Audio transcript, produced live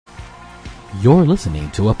You're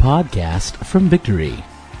listening to a podcast from Victory.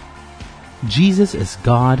 Jesus is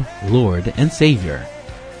God, Lord, and Savior.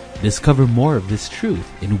 Discover more of this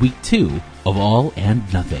truth in week 2 of All and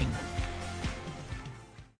Nothing.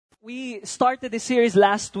 We started this series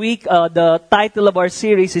last week. The title of our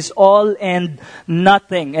series is All and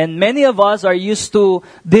Nothing. And many of us are used to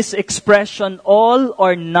this expression, all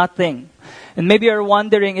or nothing. And maybe you're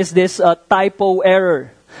wondering, is this a typo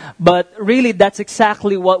error? But really, that's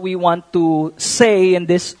exactly what we want to say in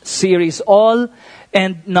this series, all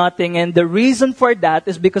and nothing. And the reason for that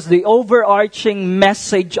is because the overarching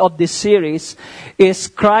message of this series is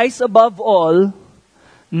Christ above all,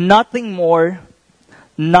 nothing more,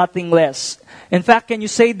 nothing less. In fact, can you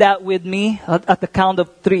say that with me at the count of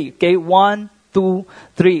 3? Okay, 1, 2,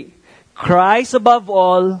 3. Christ above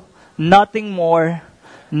all, nothing more,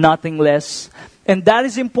 nothing less. And that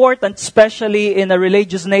is important, especially in a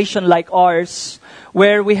religious nation like ours,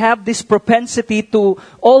 where we have this propensity to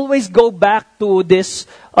always go back to this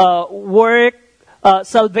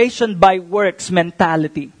salvation by works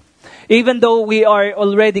mentality. Even though we are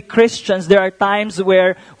already Christians, there are times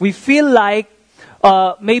where we feel like,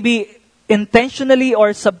 maybe intentionally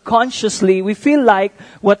or subconsciously, we feel like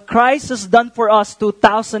what Christ has done for us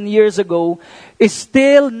 2,000 years ago is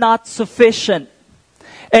still not sufficient.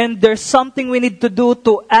 And there's something we need to do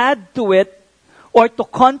to add to it or to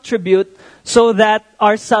contribute so that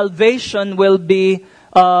our salvation will be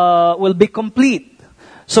complete.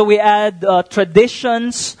 So we add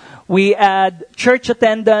traditions, we add church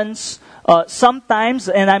attendance. Sometimes,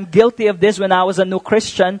 and I'm guilty of this when I was a new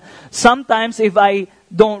Christian, sometimes if I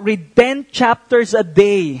don't read 10 chapters a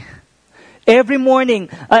day, every morning,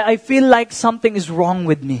 I feel like something is wrong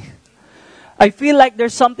with me. I feel like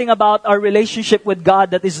there's something about our relationship with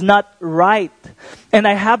God that is not right. And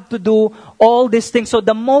I have to do all these things. So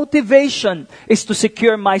the motivation is to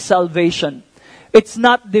secure my salvation. It's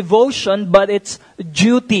not devotion, but it's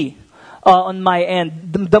duty on my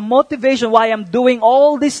end. The motivation why I'm doing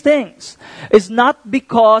all these things is not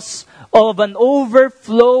because of an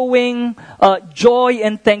overflowing joy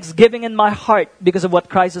and thanksgiving in my heart because of what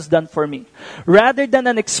Christ has done for me. Rather than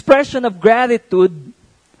an expression of gratitude,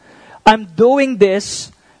 I'm doing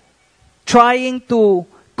this trying to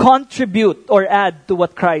contribute or add to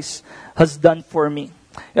what Christ has done for me.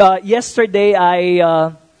 Yesterday, I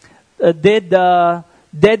did the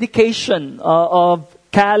dedication of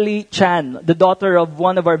Callie Chan, the daughter of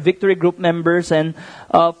one of our Victory Group members and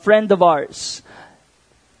a friend of ours.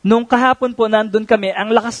 Nung kahapon po, nandun kami, ang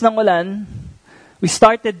lakas ng ulan. We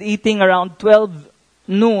started eating around 12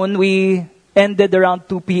 noon. We ended around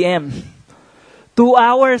 2 p.m. 2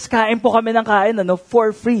 hours, kain po kami ng kain,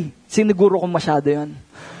 for free. Siniguro kong masyado yun.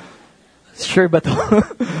 Sure ba to?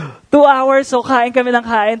 2 hours, so kain kami ng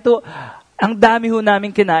kain. Ang dami ho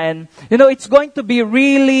namin kinain. It's going to be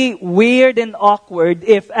really weird and awkward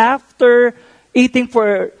if after eating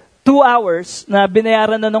for 2 hours, na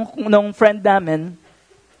binayaran na nung friend namin,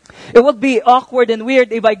 it would be awkward and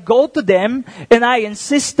weird if I go to them and I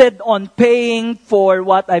insisted on paying for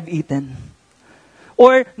what I've eaten.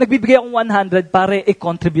 Or, nagbibigay akong 100 para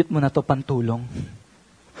i-contribute mo na to pantulong.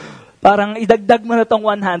 Parang idagdag mo na tong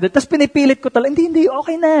 100. Tapos pinipilit ko talaga, hindi,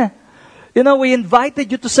 okay na. We invited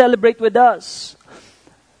you to celebrate with us.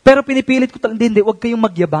 Pero pinipilit ko talaga, hindi, huwag kayong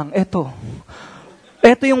magyabang. Ito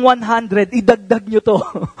yung 100, idagdag nyo to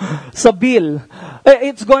sa bill.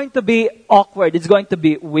 It's going to be awkward. It's going to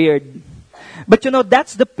be weird. But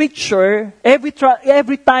that's the picture. Every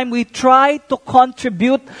time we try to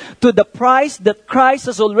contribute to the price that Christ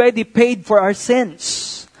has already paid for our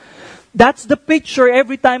sins. That's the picture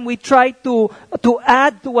every time we try to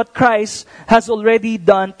add to what Christ has already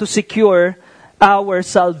done to secure our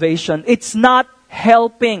salvation. It's not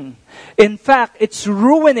helping. In fact, it's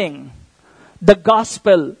ruining the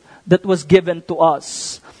gospel that was given to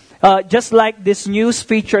us. Just like this news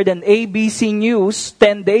featured in ABC News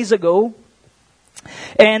 10 days ago.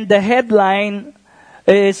 And the headline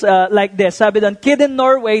is like this. Sabi doon, kid in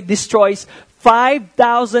Norway destroys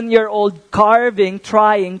 5,000-year-old carving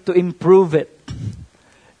trying to improve it.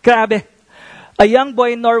 Grabe. A young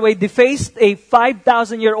boy in Norway defaced a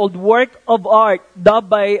 5,000-year-old work of art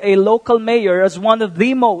dubbed by a local mayor as one of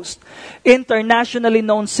the most internationally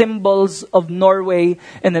known symbols of Norway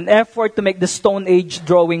in an effort to make the Stone Age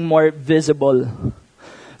drawing more visible.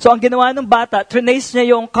 So ang ginawa ng bata, trinace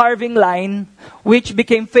niya yung carving line which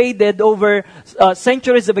became faded over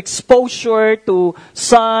centuries of exposure to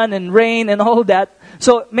sun and rain and all that.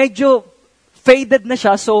 So medyo faded na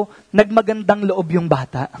siya, so nagmagandang loob yung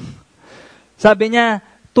bata. Sabi niya,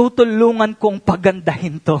 tutulungan kong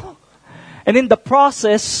pagandahin to. And in the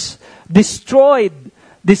process, destroyed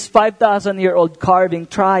this 5,000-year-old carving,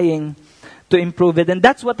 trying to improve it. And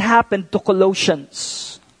that's what happened to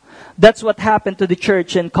Colossians. That's what happened to the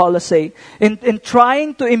church in Colossae. In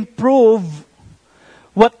trying to improve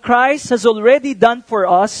what Christ has already done for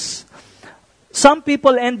us, some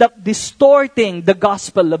people end up distorting the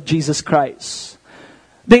gospel of Jesus Christ.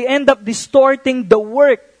 They end up distorting the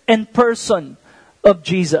work and person of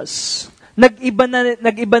Jesus.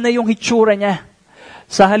 Nag-iba na yung hitsura niya.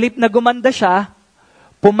 Sa halip na gumanda siya,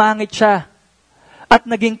 pumangit siya. At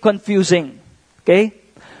naging confusing. Okay?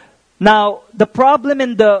 Now, the problem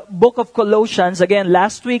in the book of Colossians, again,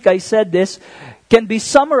 last week I said this, can be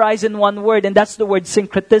summarized in one word, and that's the word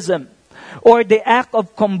syncretism. Or the act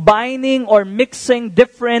of combining or mixing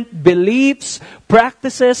different beliefs,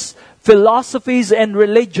 practices, philosophies, and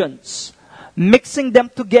religions. Mixing them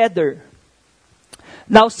together.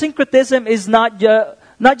 Now, syncretism is not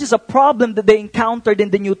just a problem that they encountered in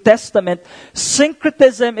the New Testament.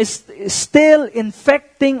 Syncretism is still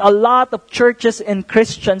infecting a lot of churches and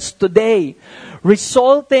Christians today,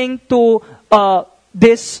 resulting to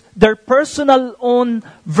their personal own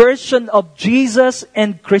version of Jesus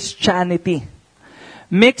and Christianity,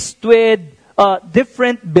 mixed with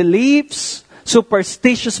different beliefs,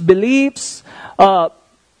 superstitious beliefs,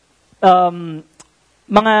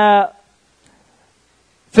 mga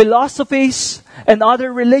philosophies, and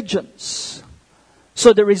other religions.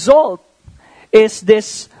 So the result is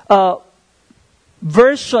this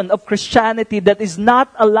version of Christianity that is not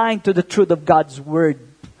aligned to the truth of God's Word.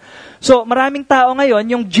 So maraming tao ngayon,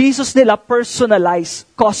 yung Jesus nila personalized,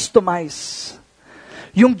 customized.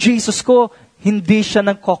 Yung Jesus ko, hindi siya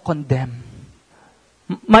nagko-condemn.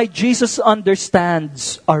 My Jesus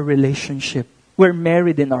understands our relationship. We're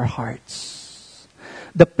married in our hearts.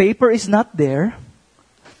 The paper is not there.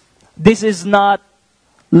 This is not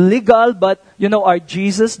legal, but, our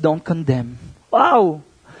Jesus don't condemn. Wow!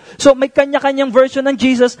 So, may kanya-kanyang version ng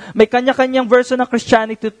Jesus, may kanya-kanyang version ng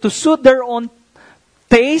Christianity to suit their own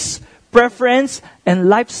taste, preference, and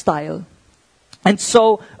lifestyle. And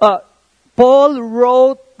so, Paul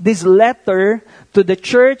wrote this letter to the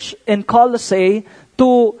church in Colossae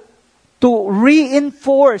to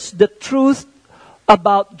reinforce the truth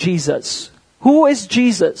about Jesus. Who is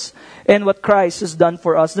Jesus? And what Christ has done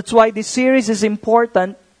for us. That's why this series is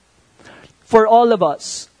important for all of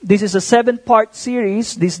us. This is a 7-part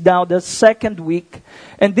series. This is now the second week.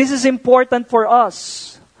 And this is important for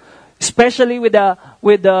us. Especially with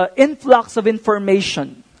the influx of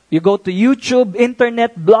information. You go to YouTube,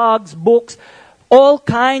 internet, blogs, books, all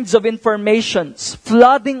kinds of informations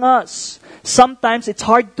flooding us. Sometimes it's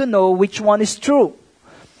hard to know which one is true.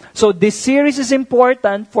 So this series is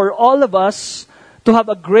important for all of us to have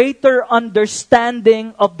a greater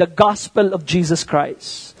understanding of the gospel of Jesus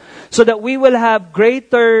Christ. So that we will have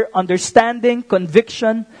greater understanding,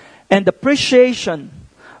 conviction, and appreciation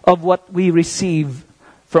of what we receive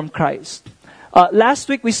from Christ. Last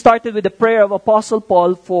week we started with the prayer of Apostle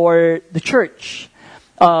Paul for the church.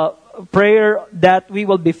 Prayer that we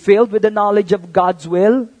will be filled with the knowledge of God's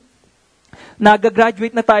will.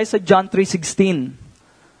 Nag-graduate na tayo sa John 3:16.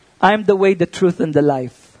 I am the way, the truth, and the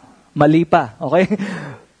life. Mali pa, okay?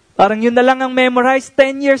 Parang yun na lang ang memorize.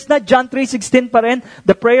 10 years na, John 3:16 pa rin.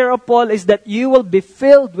 The prayer of Paul is that you will be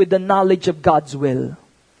filled with the knowledge of God's will.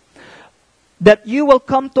 That you will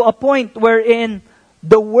come to a point wherein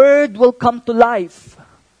the Word will come to life.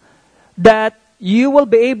 That you will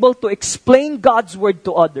be able to explain God's Word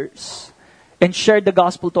to others and share the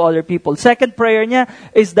gospel to other people. Second prayer niya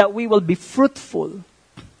is that we will be fruitful.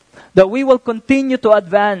 That we will continue to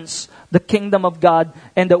advance the kingdom of God,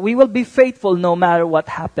 and that we will be faithful no matter what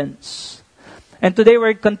happens. And today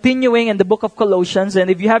we're continuing in the book of Colossians, and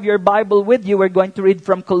if you have your Bible with you, we're going to read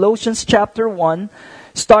from Colossians chapter 1,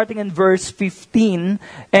 starting in verse 15.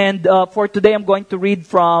 And for today, I'm going to read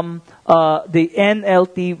from the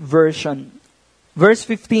NLT version. Verse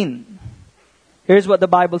 15. Here's what the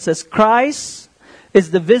Bible says. Christ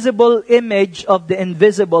is the visible image of the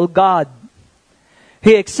invisible God.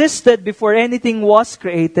 He existed before anything was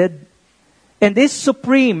created, and is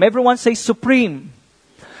supreme. Everyone say supreme.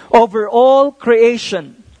 Over all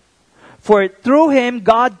creation. For through Him,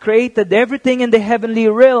 God created everything in the heavenly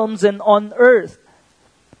realms and on earth.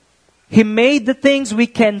 He made the things we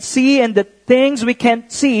can see and the things we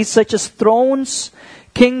can't see, such as thrones,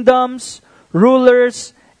 kingdoms,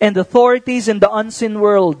 rulers, and authorities in the unseen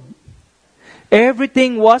world.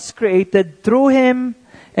 Everything was created through Him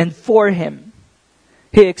and for Him.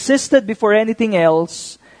 He existed before anything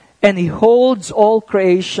else, and He holds all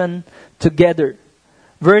creation together.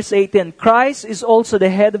 Verse 18, Christ is also the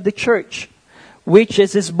head of the church, which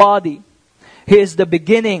is His body. He is the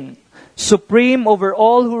beginning, supreme over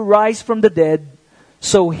all who rise from the dead.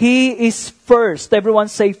 So He is first. Everyone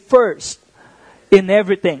say first in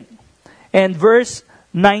everything. And verse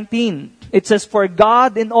 19, it says, For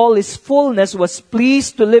God in all His fullness was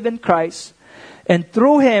pleased to live in Christ, and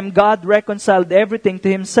through Him God reconciled everything to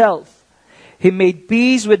Himself. He made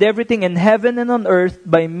peace with everything in heaven and on earth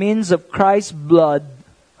by means of Christ's blood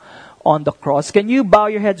on the cross. Can you bow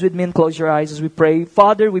your heads with me and close your eyes as we pray?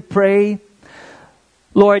 Father, we pray,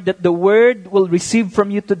 Lord, that the word will receive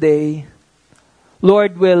from you today,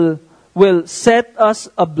 Lord, will set us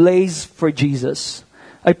ablaze for Jesus.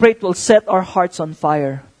 I pray it will set our hearts on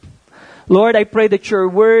fire. Lord, I pray that you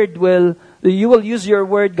will use your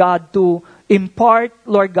word, God, to impart,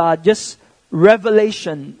 Lord God, just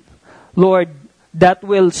revelation, Lord, that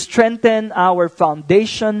will strengthen our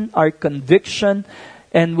foundation, our conviction,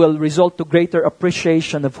 and will result to greater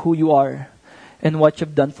appreciation of who you are and what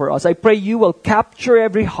you've done for us. I pray you will capture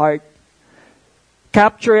every heart,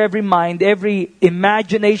 capture every mind, every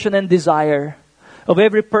imagination and desire of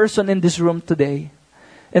every person in this room today.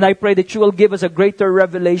 And I pray that you will give us a greater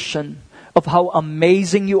revelation of how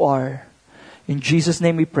amazing you are. In Jesus'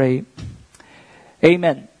 name we pray.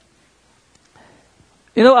 Amen.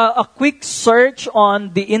 You know, a quick search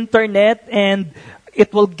on the internet and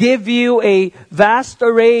it will give you a vast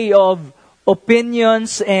array of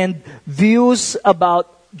opinions and views about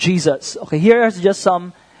Jesus. Okay, here are just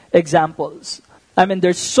some examples. I mean,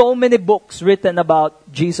 there's so many books written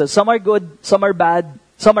about Jesus. Some are good, some are bad.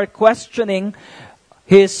 Some are questioning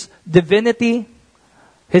His divinity,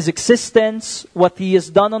 His existence, what He has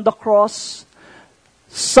done on the cross.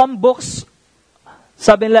 Some books,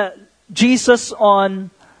 sabi nila, Jesus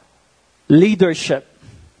on leadership.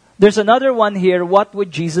 There's another one here, what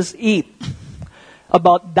would Jesus eat?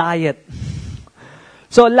 About diet.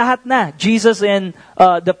 So lahat na, Jesus and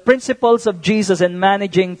the principles of Jesus in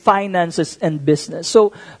managing finances and business.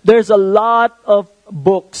 So there's a lot of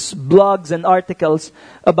books, blogs, and articles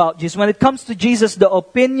about Jesus. When it comes to Jesus, the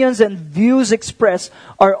opinions and views expressed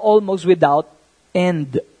are almost without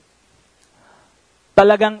end.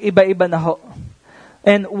 Talagang iba-iba na ho.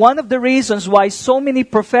 And one of the reasons why so many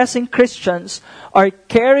professing Christians are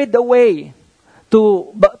carried away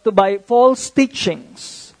by false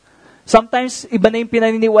teachings. Sometimes, iba na yung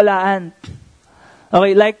pinaniniwalaan.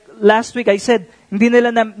 Okay, like last week I said, hindi nila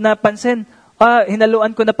napansin,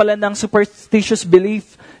 hinaluan ko na pala ng superstitious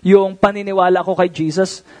belief yung paniniwala ko kay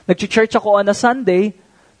Jesus. Nag-church ako on a Sunday,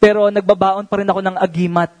 pero nagbabaon pa rin ako ng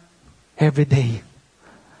agimat every day.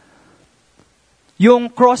 Yung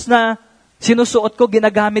cross na sinusuot ko,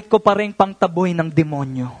 ginagamit ko pa rin pangtaboy ng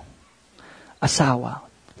demonyo. Asawa,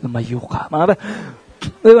 lumayo ka.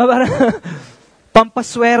 Diba,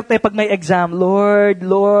 pampaswerte pag may exam.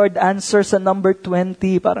 Lord, answer sa number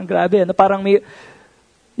 20. Parang grabe. Parang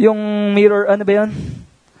yung mirror, ano ba yun?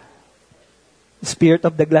 Spirit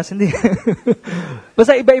of the glass, hindi.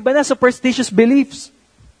 Basta iba-iba na, superstitious beliefs.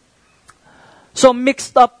 So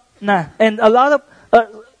mixed up na. And a lot of,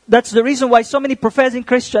 that's the reason why so many professing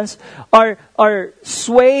Christians are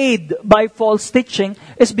swayed by false teaching,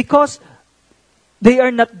 is because they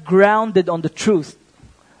are not grounded on the truth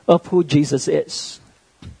of who Jesus is.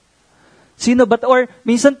 Sino ba? Or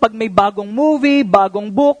minsan pag may bagong movie, bagong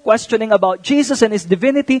book, questioning about Jesus and His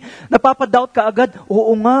divinity, napapadoubt ka agad,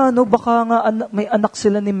 oo nga, no, baka nga may anak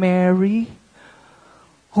sila ni Mary.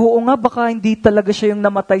 Oo nga, baka hindi talaga siya yung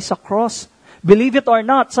namatay sa cross. Believe it or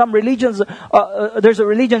not, some religions, there's a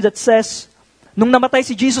religion that says, nung namatay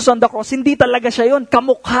si Jesus on the cross, hindi talaga siya yun,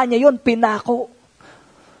 kamukha niya yun, pinako.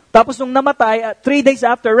 Tapos nung namatay, 3 days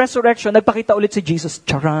after resurrection, nagpakita ulit si Jesus.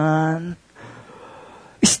 Charan!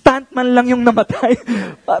 Stuntman lang yung namatay.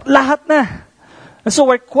 Lahat na. And so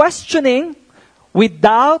we're questioning, we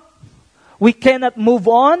doubt, we cannot move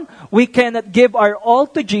on, we cannot give our all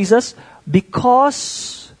to Jesus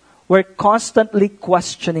because we're constantly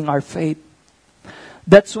questioning our faith.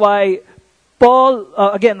 That's why Paul,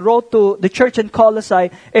 again, wrote to the church in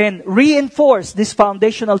Colossae and reinforced these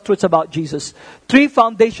foundational truths about Jesus. 3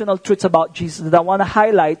 foundational truths about Jesus that I want to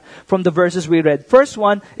highlight from the verses we read. First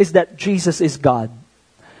one is that Jesus is God.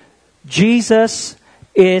 Jesus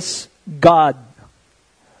is God.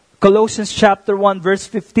 Colossians chapter 1 verse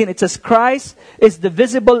 15, it says, Christ is the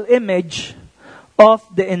visible image of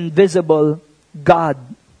the invisible God.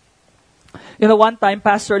 You know, one time,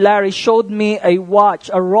 Pastor Larry showed me a watch,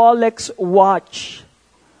 a Rolex watch.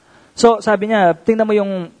 So, sabi niya, tingnan mo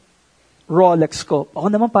yung Rolex ko. Ako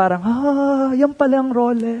naman parang, yan pala ang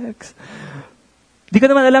Rolex. Di ko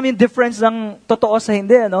naman alam yung difference ng totoo sa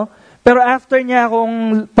hindi, ano? Pero after niya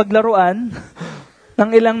akong paglaruan, ng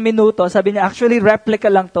ilang minuto, sabi niya, actually, replica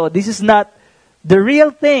lang to. This is not The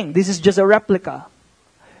real thing, this is just a replica.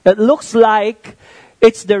 It looks like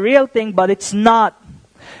it's the real thing, but it's not.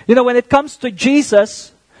 You know, when it comes to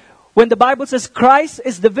Jesus, when the Bible says Christ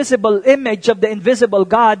is the visible image of the invisible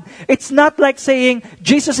God, it's not like saying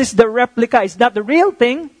Jesus is the replica. It's not the real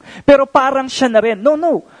thing, pero parang siya na rin.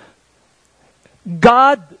 No.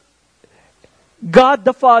 God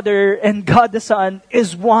the Father and God the Son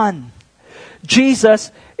is one. Jesus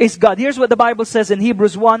is God. Here's what the Bible says in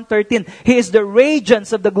Hebrews 1:13. He is the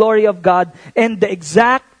radiance of the glory of God and the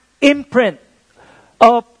exact imprint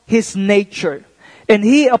of His nature. And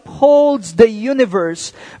He upholds the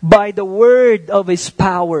universe by the word of His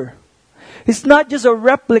power. He's not just a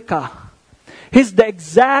replica. He's the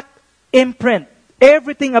exact imprint.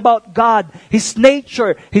 Everything about God, His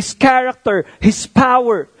nature, His character, His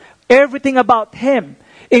power, everything about Him.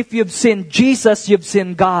 If you've seen Jesus, you've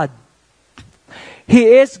seen God. He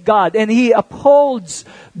is God, and He upholds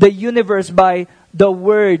the universe by the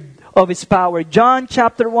word of His power. John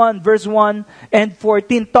chapter 1, verse 1 and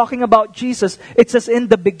 14, talking about Jesus, it says, in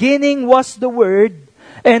the beginning was the Word,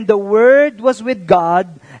 and the Word was with God,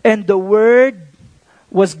 and the Word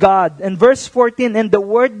was God. And verse 14, and the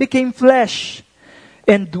Word became flesh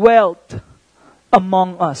and dwelt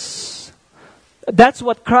among us. That's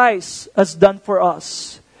what Christ has done for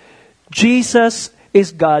us. Jesus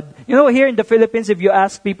is God. You know, here in the Philippines, if you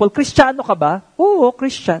ask people, Kristiyano ka ba? Oo,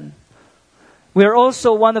 Christian. We are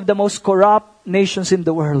also one of the most corrupt nations in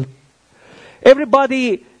the world.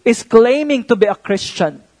 Everybody is claiming to be a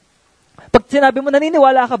Christian. Pag sinabi mo,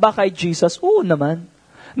 naniniwala ka ba kay Jesus? Oo naman.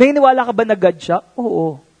 Naniniwala ka ba na God siya?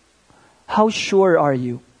 Oo. How sure are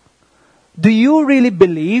you? Do you really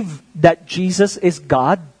believe that Jesus is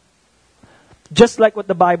God? Just like what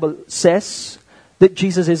the Bible says, that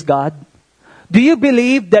Jesus is God? Do you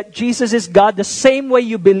believe that Jesus is God the same way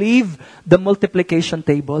you believe the multiplication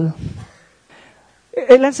table?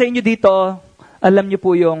 Ilan sa inyo dito, alam niyo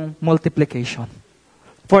po yung multiplication?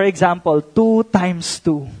 For example, 2 times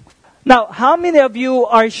 2. Now, how many of you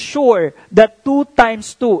are sure that 2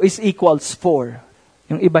 times 2 is equals 4?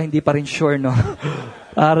 Yung iba hindi pa rin sure, no?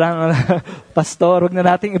 Parang, pastor, huwag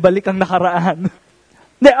na nating ibalik ang nakaraan.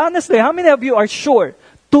 Honestly, how many of you are sure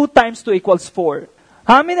 2 times 2 equals 4?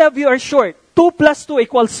 How many of you are sure 2 plus 2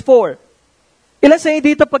 equals 4? Ilan sa inyo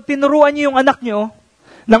dito, pag tinuruan niyo yung anak niyo,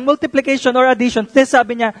 ng multiplication or addition,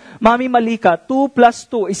 sabi niya, Mami, mali ka, 2 plus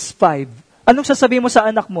 2 is 5. Anong sasabihin mo sa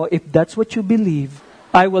anak mo? If that's what you believe,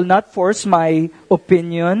 I will not force my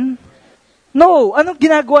opinion. No, anong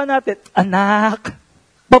ginagawa natin? Anak,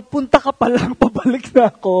 papunta ka pa lang, pabalik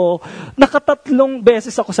na ako. 3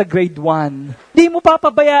 beses ako sa grade 1. Di mo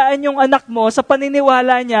papabayaan yung anak mo sa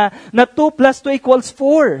paniniwala niya na 2 plus 2 equals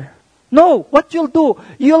 4. No, what you'll do,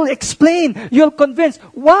 you'll explain, you'll convince.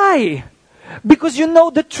 Why? Because you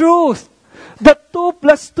know the truth. That 2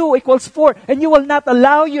 plus 2 equals 4. And you will not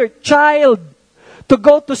allow your child to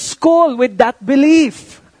go to school with that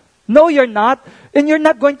belief. No, you're not. And you're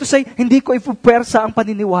not going to say, hindi ko ipupersa ang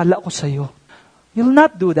paniniwala ko sa'yo. You'll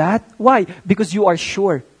not do that. Why? Because you are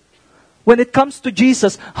sure. When it comes to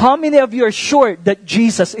Jesus, how many of you are sure that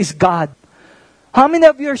Jesus is God? How many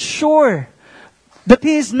of you are sure that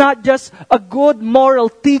He is not just a good moral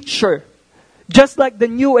teacher, just like the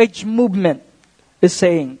New Age movement is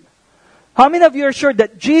saying? How many of you are sure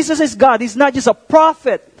that Jesus is God? He's not just a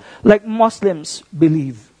prophet like Muslims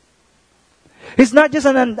believe. He's not just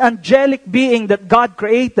an angelic being that God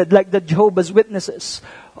created like the Jehovah's Witnesses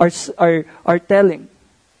are telling.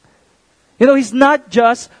 You know, He's not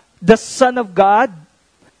just the Son of God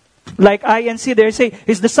like INC. They say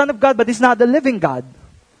He's the Son of God, but He's not the living God.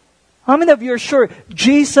 How many of you are sure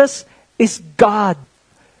Jesus is God?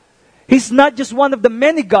 He's not just one of the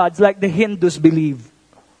many gods like the Hindus believe.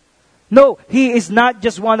 No, He is not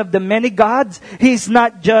just one of the many gods. He is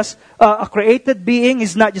not just a created being.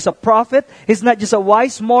 He's not just a prophet. He's not just a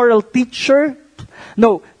wise moral teacher.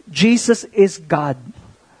 No, Jesus is God.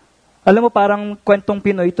 Alam mo, parang kwentong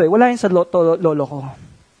Pinoy ito eh. Wala yun sa lolo ko.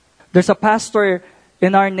 There's a pastor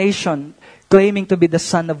in our nation claiming to be the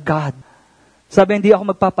Son of God. Sabi, hindi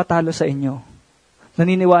ako magpapatalo sa inyo.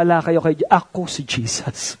 Naniniwala kayo kay ako si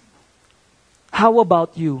Jesus. How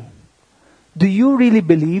about you? Do you really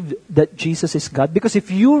believe that Jesus is God? Because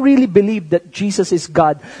if you really believe that Jesus is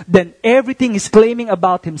God, then everything He's claiming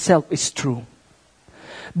about Himself is true.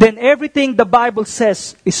 Then everything the Bible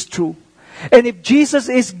says is true. And if Jesus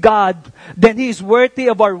is God, then He is worthy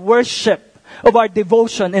of our worship, of our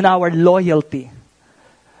devotion, and our loyalty.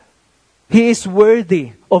 He is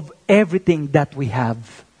worthy of everything that we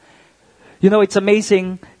have. You know, it's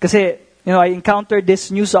amazing kasi, I encountered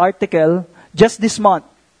this news article just this month.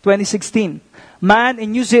 2016. Man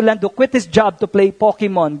in New Zealand who quit his job to play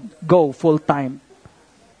Pokemon Go full-time.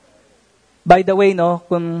 By the way, no,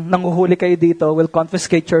 kung nanguhuli kayo dito, we'll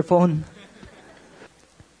confiscate your phone.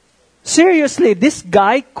 Seriously, this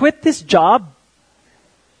guy quit his job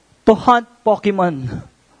to hunt Pokemon.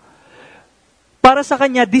 Para sa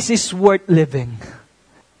kanya, this is worth living.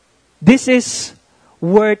 This is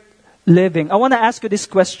worth living. I want to ask you this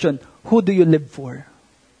question. Who do you live for?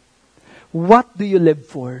 What do you live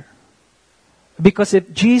for? Because if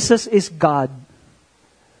Jesus is God,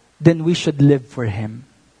 then we should live for Him.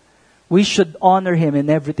 We should honor Him in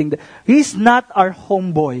everything. He's not our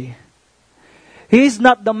homeboy. He's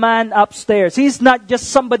not the man upstairs. He's not just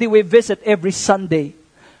somebody we visit every Sunday.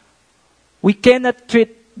 We cannot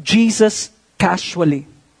treat Jesus casually.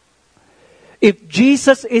 If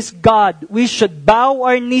Jesus is God, we should bow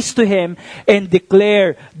our knees to Him and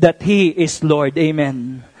declare that He is Lord.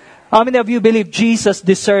 Amen. How many of you believe Jesus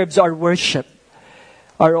deserves our worship?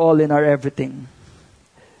 Our all and our everything.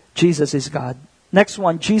 Jesus is God. Next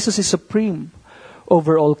one, Jesus is supreme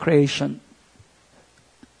over all creation.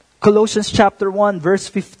 Colossians chapter 1, verse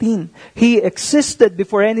 15. He existed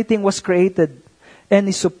before anything was created and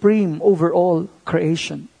is supreme over all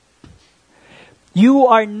creation. You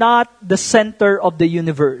are not the center of the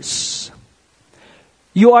universe.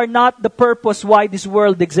 You are not the purpose why this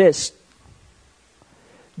world exists.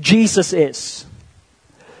 Jesus is.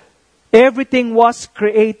 Everything was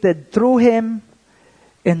created through Him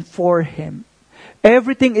and for Him.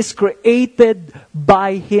 Everything is created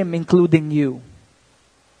by Him, including you.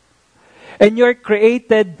 And you're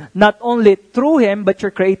created not only through Him, but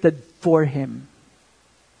you're created for Him.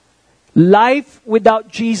 Life without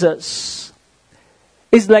Jesus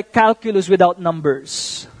is like calculus without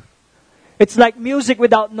numbers. It's like music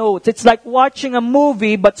without notes. It's like watching a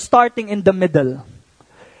movie but starting in the middle.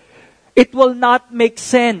 It will not make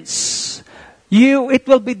sense. It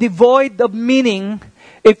will be devoid of meaning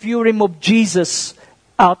if you remove Jesus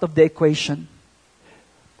out of the equation.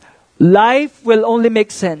 Life will only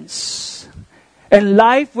make sense. And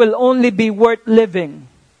life will only be worth living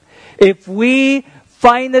if we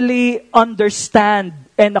finally understand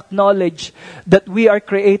and acknowledge that we are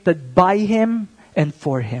created by Him and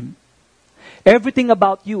for Him. Everything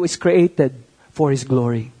about you is created for His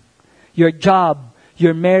glory. Your job,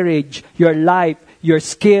 your marriage, your life, your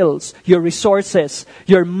skills, your resources,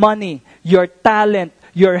 your money, your talent,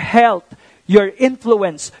 your health, your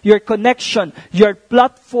influence, your connection, your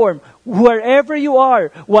platform, wherever you are,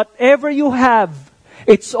 whatever you have,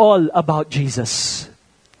 it's all about Jesus.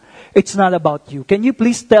 It's not about you. Can you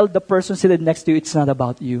please tell the person seated next to you, it's not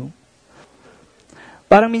about you?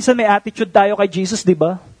 Parang minsan may attitude tayo kay Jesus, di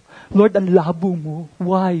ba? Lord, ang labo mo.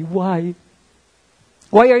 Why? Why?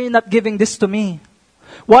 Why are you not giving this to me?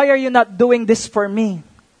 Why are you not doing this for me?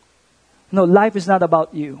 No, life is not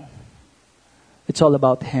about you. It's all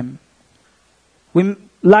about Him.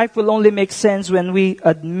 Life will only make sense when we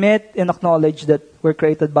admit and acknowledge that we're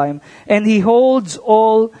created by Him. And He holds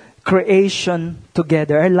all creation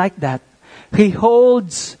together. I like that. He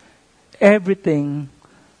holds everything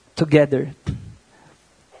together.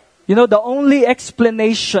 You know, the only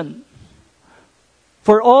explanation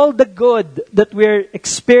for all the good that we're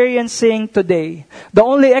experiencing today, the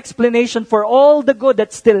only explanation for all the good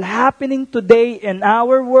that's still happening today in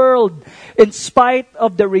our world, in spite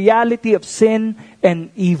of the reality of sin and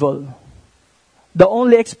evil, the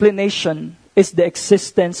only explanation is the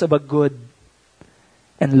existence of a good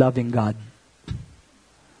and loving God.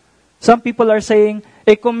 Some people are saying,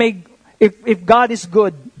 if God is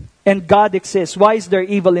good and God exists, why is there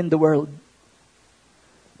evil in the world?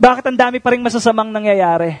 Bakit ang dami pa ring masasamang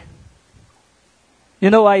nangyayari? You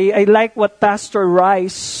know, I like what Pastor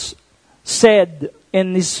Rice said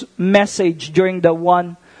in his message during the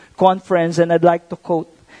one conference, and I'd like to quote.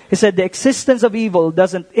 He said, the existence of evil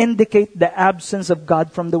doesn't indicate the absence of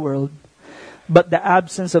God from the world, but the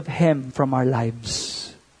absence of Him from our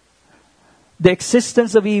lives. The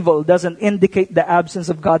existence of evil doesn't indicate the absence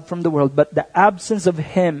of God from the world, but the absence of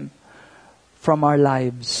Him from our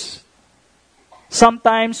lives.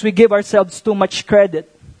 Sometimes we give ourselves too much credit.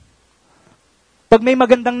 Pag may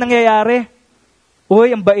magandang nangyayari,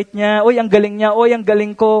 oy, ang bait niya, oy, ang galing niya, oy, ang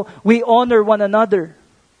galing ko, we honor one another.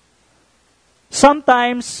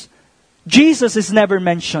 Sometimes, Jesus is never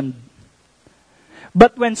mentioned.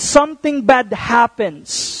 But when something bad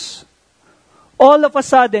happens, all of a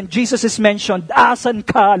sudden, Jesus is mentioned. Asan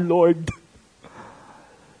ka, Lord?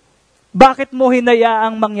 Bakit mo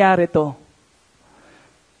hinayaang mangyari to?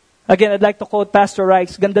 Again, I'd like to quote Pastor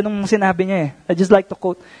Rice. Ganda nung sinabi niya eh. I just like to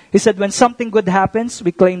quote. He said, when something good happens,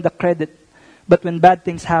 we claim the credit. But when bad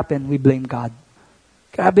things happen, we blame God.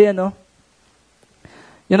 Grabe, ano?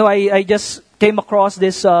 You know, I just came across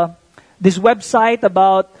this website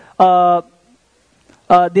about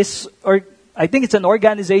this, or I think it's an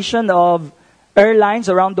organization of airlines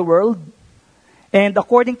around the world. And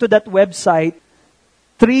according to that website,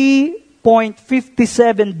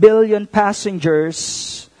 3.57 billion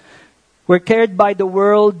passengers were carried by the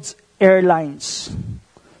world's airlines.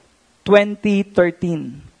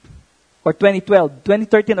 2013 or 2012.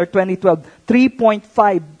 2013 or 2012.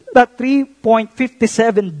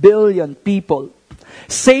 3.57 billion people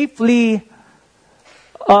safely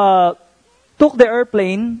took the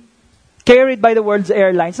airplane carried by the world's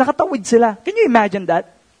airlines. Nakatawid sila. Can you imagine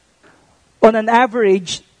that? On an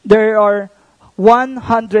average, there are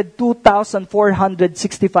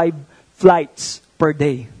 102,465 flights per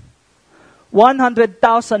day.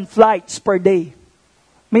 100,000 flights per day.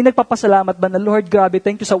 May nagpapasalamat ba na, Lord, grabe,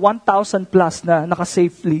 thank you sa 1,000 plus na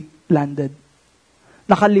naka-safely landed.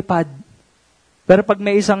 Nakalipad. Pero pag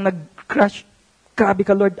may isang nag-crash, grabe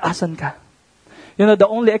ka, Lord, asan ka? You know, the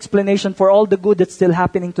only explanation for all the good that's still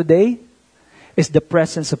happening today is the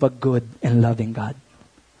presence of a good and loving God.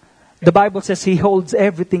 The Bible says He holds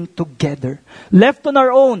everything together. Left on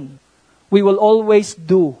our own, we will always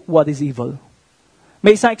do what is evil.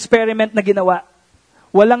 May isang experiment na ginawa.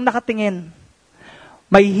 Walang nakatingin.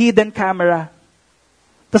 May hidden camera.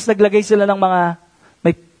 Tapos naglagay sila ng mga,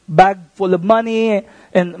 may bag full of money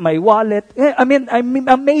and my wallet. I mean,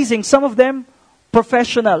 amazing. Some of them,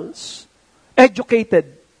 professionals,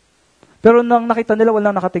 educated. Pero nang nakita nila,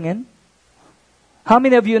 walang nakatingin. How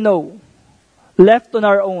many of you know, left on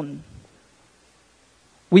our own,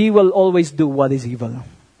 we will always do what is evil?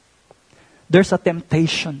 There's a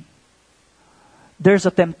temptation. There's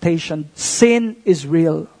a temptation. Sin is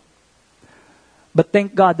real. But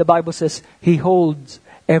thank God, the Bible says, He holds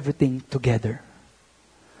everything together.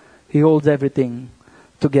 He holds everything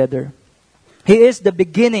together. He is the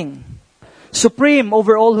beginning, supreme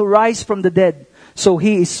over all who rise from the dead. So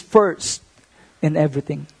He is first in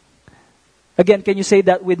everything. Again, can you say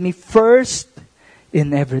that with me? First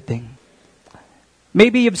in everything.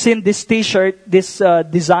 Maybe you've seen this t-shirt, this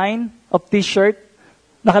design of t-shirt.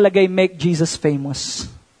 Nakalagay, make Jesus famous.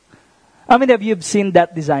 How many of you have seen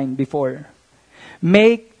that design before?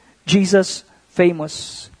 Make Jesus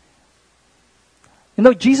famous. You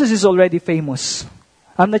know, Jesus is already famous.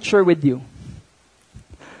 I'm not sure with you.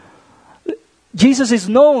 Jesus is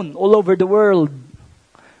known all over the world.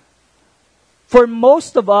 For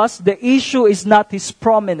most of us, the issue is not His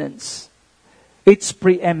prominence. It's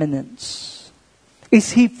preeminence.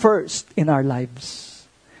 Is He first in our lives?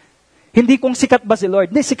 Hindi kung sikat ba si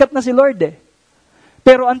Lord. Hindi, sikat na si Lord eh.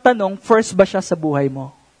 Pero ang tanong, first ba siya sa buhay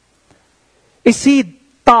mo? Is He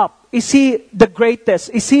top? Is He the greatest?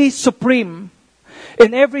 Is He supreme?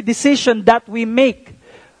 In every decision that we make,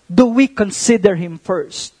 do we consider Him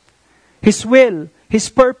first? His will, His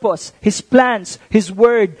purpose, His plans, His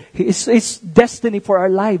word, His destiny for our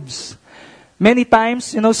lives. Many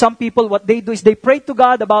times, you know, some people, what they do is they pray to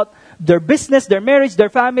God about their business, their marriage, their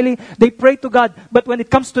family. They pray to God. But when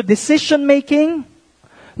it comes to decision making,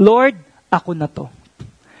 Lord, ako na to.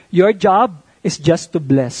 Your job is just to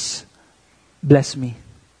bless. Bless me.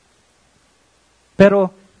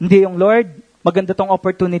 Pero, hindi yung Lord, maganda tong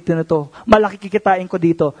opportunity na to. Malaki kikitain ko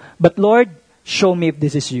dito. But Lord, show me if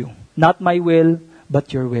this is you. Not my will,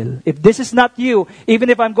 but your will. If this is not you, even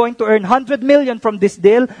if I'm going to earn 100 million from this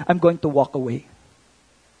deal, I'm going to walk away.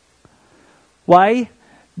 Why?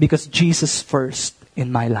 Because Jesus first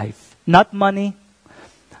in my life. Not money,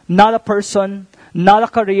 not a person, not a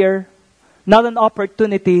career, not an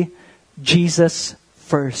opportunity. Jesus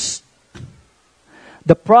first.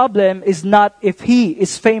 The problem is not if He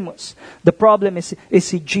is famous. The problem is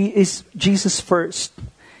Jesus first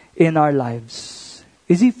in our lives?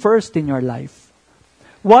 Is He first in your life?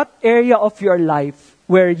 What area of your life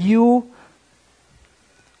where you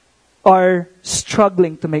are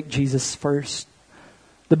struggling to make Jesus first?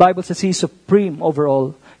 The Bible says He's supreme over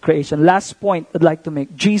all creation. Last point I'd like to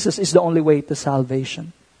make. Jesus is the only way to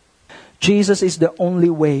salvation. Jesus is the only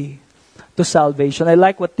way to salvation. I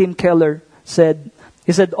like what Tim Keller said.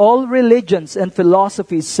 He said, all religions and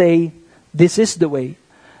philosophies say, this is the way.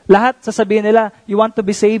 Lahat sasabihin nila, you want to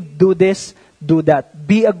be saved, do this, do that.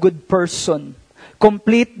 Be a good person.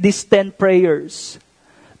 Complete these 10 prayers.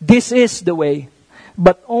 This is the way.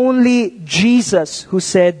 But only Jesus who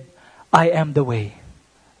said, I am the way.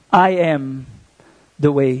 I am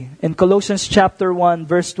the way. In Colossians chapter 1,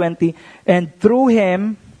 verse 20, and through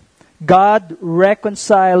Him, God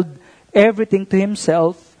reconciled everything to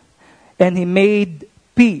Himself, and He made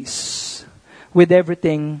peace with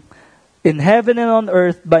everything in heaven and on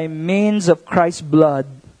earth by means of Christ's blood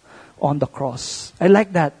on the cross. I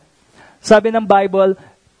like that. Sabi ng Bible,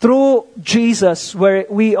 through Jesus, where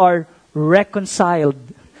we are reconciled.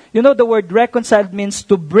 You know, the word reconciled means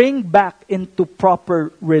to bring back into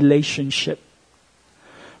proper relationship.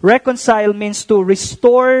 Reconcile means to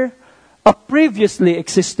restore a previously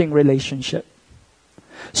existing relationship.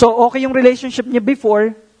 So, okay yung relationship niya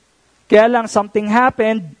before, kaya lang something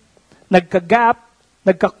happened, nagka-gap,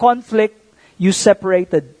 nagka-conflict, you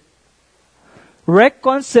separated.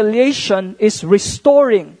 Reconciliation is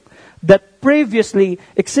restoring that previously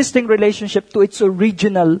existing relationship to its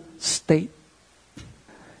original state.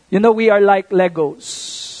 You know, we are like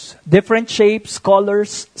Legos. Different shapes,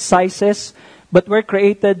 colors, sizes, but we're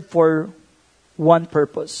created for one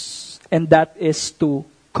purpose, and that is to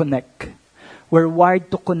connect. We're wired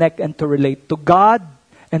to connect and to relate to God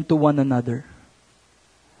and to one another.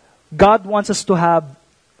 God wants us to have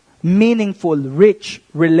meaningful, rich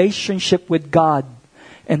relationship with God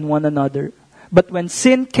and one another. But when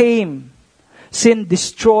sin came, sin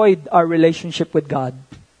destroyed our relationship with God.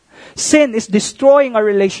 Sin is destroying our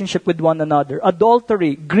relationship with one another.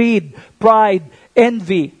 Adultery, greed, pride,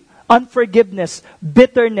 envy, unforgiveness,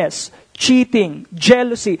 bitterness, cheating,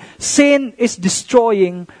 jealousy. Sin is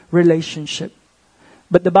destroying relationship.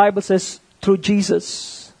 But the Bible says, through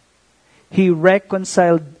Jesus, He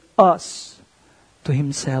reconciled us to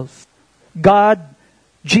Himself. God,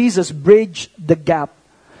 Jesus bridged the gap.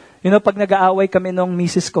 You know, pag nag-aaway kami nung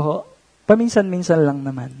misis ko ho, paminsan-minsan lang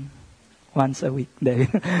naman. Once a week.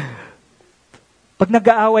 Pag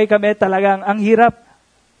nag-aaway kami, talagang ang hirap.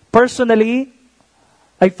 Personally,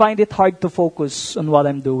 I find it hard to focus on what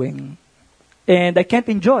I'm doing. And I can't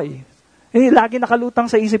enjoy. Lagi nakalutang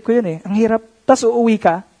sa isip ko yun eh. Ang hirap. Tapos uuwi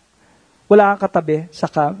ka, wala kang katabi,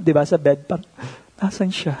 di ba, sa bed.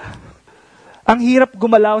 Nasaan siya? Ang hirap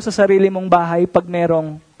gumalaw sa sarili mong bahay pag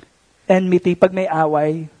merong enmity, pag may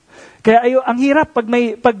away. Kaya ang hirap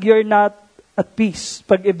pag you're not at peace,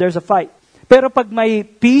 if there's a fight. Pero pag may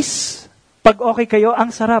peace, pag okay kayo,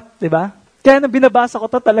 ang sarap, di ba? Kaya nang binabasa ko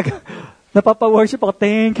to talaga, napapa-worship ako,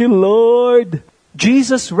 thank you, Lord.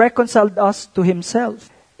 Jesus reconciled us to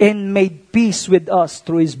Himself and made peace with us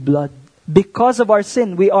through His blood. Because of our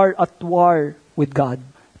sin, we are at war with God.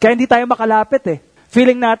 Kaya hindi tayo makalapit eh.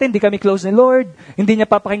 Feeling natin, hindi kami close ni Lord, hindi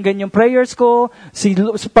niya papakinggan yung prayers ko,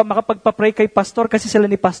 makapagpa-pray kay pastor, kasi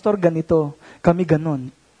sila ni pastor ganito, kami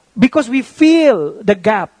ganon. Because we feel the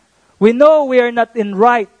gap. We know we are not in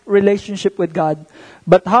right relationship with God.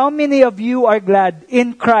 But how many of you are glad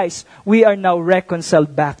in Christ we are now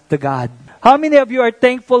reconciled back to God? How many of you are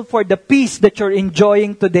thankful for the peace that you're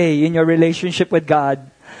enjoying today in your relationship with God?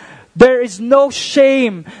 There is no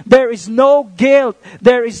shame. There is no guilt.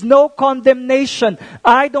 There is no condemnation.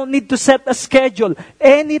 I don't need to set a schedule.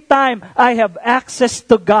 Anytime I have access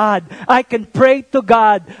to God, I can pray to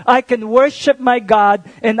God, I can worship my God,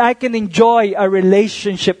 and I can enjoy a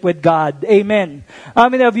relationship with God. Amen. How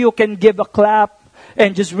many of you can give a clap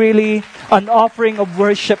and just really an offering of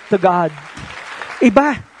worship to God?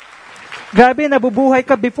 Iba. Grabe, nabubuhay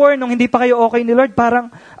ka before nung hindi pa kayo okay ni Lord. Parang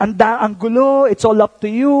ang gulo, it's all up to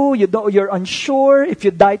you. You're unsure. If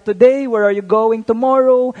you die today, where are you going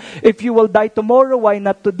tomorrow? If you will die tomorrow, why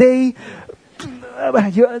not today?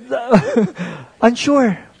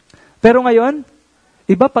 Unsure. Pero ngayon,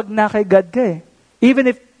 iba pag na kay God ka eh. Even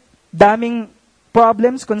if daming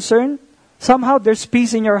problems, concern, somehow there's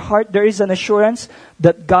peace in your heart. There is an assurance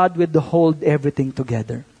that God will hold everything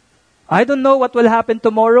together. I don't know what will happen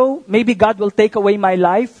tomorrow. Maybe God will take away my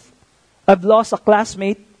life. I've lost a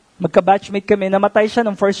classmate. Magka-batchmate kami. Namatay siya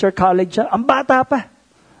nung first year college. Ang bata pa.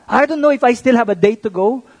 I don't know if I still have a day to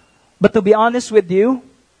go. But to be honest with you,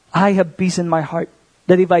 I have peace in my heart.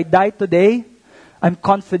 That if I die today, I'm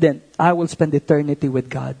confident I will spend eternity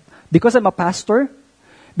with God. Because I'm a pastor?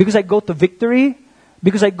 Because I go to Victory?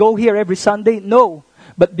 Because I go here every Sunday? No.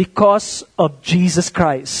 But because of Jesus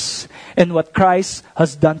Christ and what Christ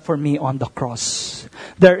has done for me on the cross.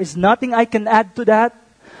 There is nothing I can add to that.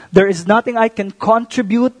 There is nothing I can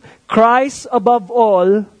contribute. Christ above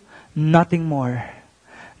all, nothing more,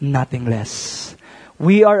 nothing less.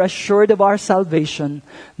 We are assured of our salvation,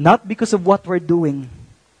 not because of what we're doing,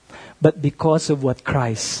 but because of what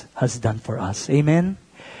Christ has done for us. Amen?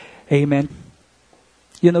 Amen.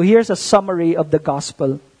 You know, here's a summary of the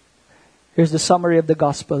gospel. Here's the summary of the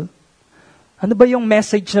gospel. Ano ba yung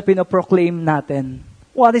message na pinoproclaim natin?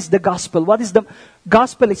 What is the gospel? What is the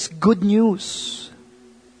gospel? It's good news.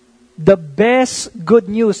 The best good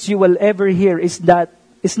news you will ever hear is that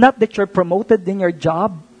it's not that you're promoted in your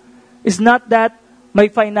job. It's not that may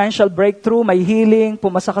financial breakthrough, may healing,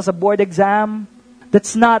 pumasa ka sa board exam.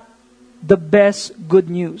 That's not the best good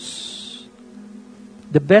news.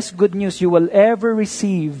 The best good news you will ever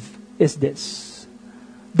receive is this.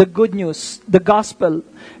 The good news, the gospel,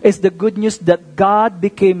 is the good news that God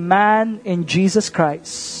became man in Jesus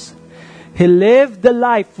Christ. He lived the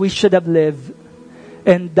life we should have lived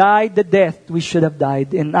and died the death we should have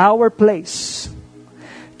died in our place.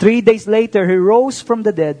 3 days later, He rose from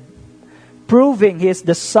the dead, proving He is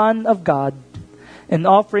the Son of God and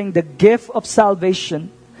offering the gift of salvation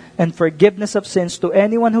and forgiveness of sins to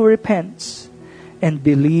anyone who repents and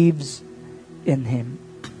believes in Him.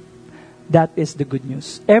 That is the good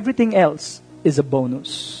news. Everything else is a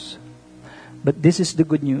bonus. But this is the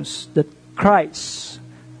good news, that Christ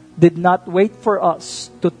did not wait for us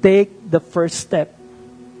to take the first step.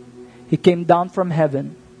 He came down from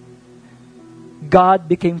heaven. God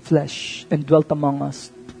became flesh and dwelt among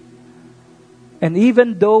us. And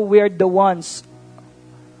even though we are the ones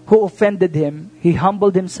who offended Him, He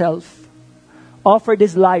humbled Himself, offered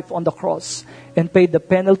His life on the cross, and paid the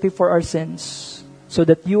penalty for our sins, so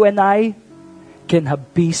that you and I can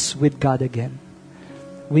have peace with God again.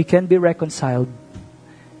 We can be reconciled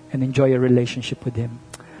and enjoy a relationship with Him.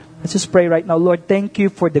 Let's just pray right now. Lord, thank You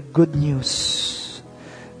for the good news.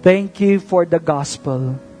 Thank You for the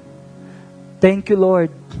gospel. Thank You,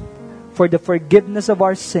 Lord, for the forgiveness of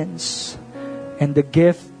our sins and the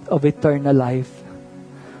gift of eternal life.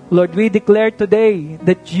 Lord, we declare today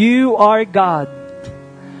that You are God,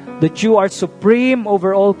 that You are supreme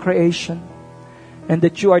over all creation, and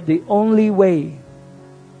that You are the only way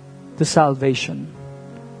to salvation.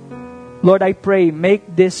 Lord, I pray,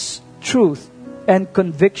 make this truth and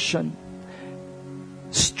conviction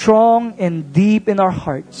strong and deep in our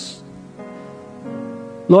hearts.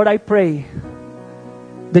 Lord, I pray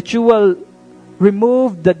that You will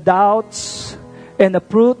remove the doubts and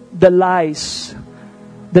uproot the lies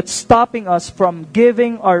that's stopping us from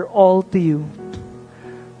giving our all to You.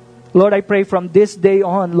 Lord, I pray from this day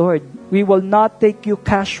on, Lord, we will not take You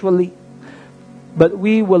casually, but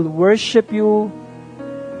we will worship You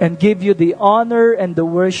and give You the honor and the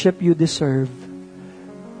worship You deserve.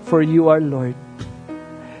 For You are Lord.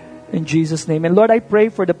 In Jesus' name. And Lord, I pray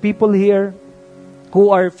for the people here who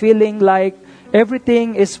are feeling like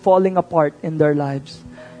everything is falling apart in their lives.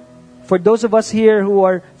 For those of us here who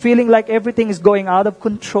are feeling like everything is going out of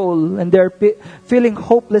control and they're feeling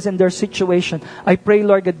hopeless in their situation, I pray,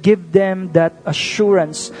 Lord, that give them that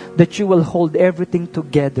assurance that You will hold everything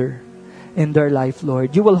together in their life,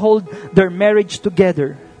 Lord. You will hold their marriage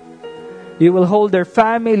together. You will hold their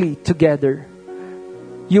family together.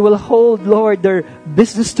 You will hold, Lord, their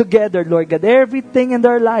business together, Lord God. Everything in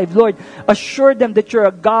their life, Lord, assure them that You're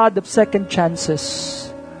a God of second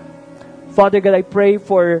chances. Father God, I pray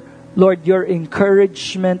for, Lord, Your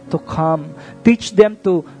encouragement to come. Teach them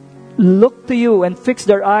to look to You and fix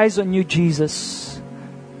their eyes on You, Jesus.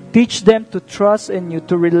 Teach them to trust in You,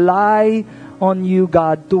 to rely on You,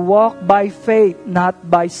 God, to walk by faith, not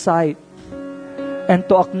by sight, and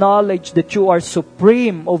to acknowledge that You are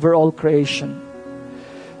supreme over all creation.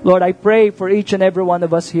 Lord, I pray for each and every one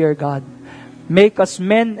of us here, God. Make us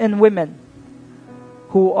men and women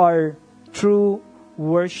who are true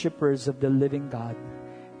worshipers of the living God.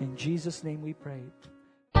 In Jesus' name we pray.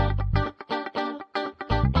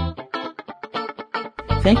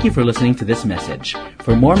 Thank you for listening to this message.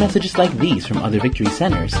 For more messages like these from other Victory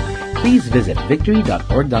Centers, please visit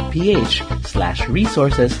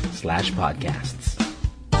victory.org.ph/resources/podcast.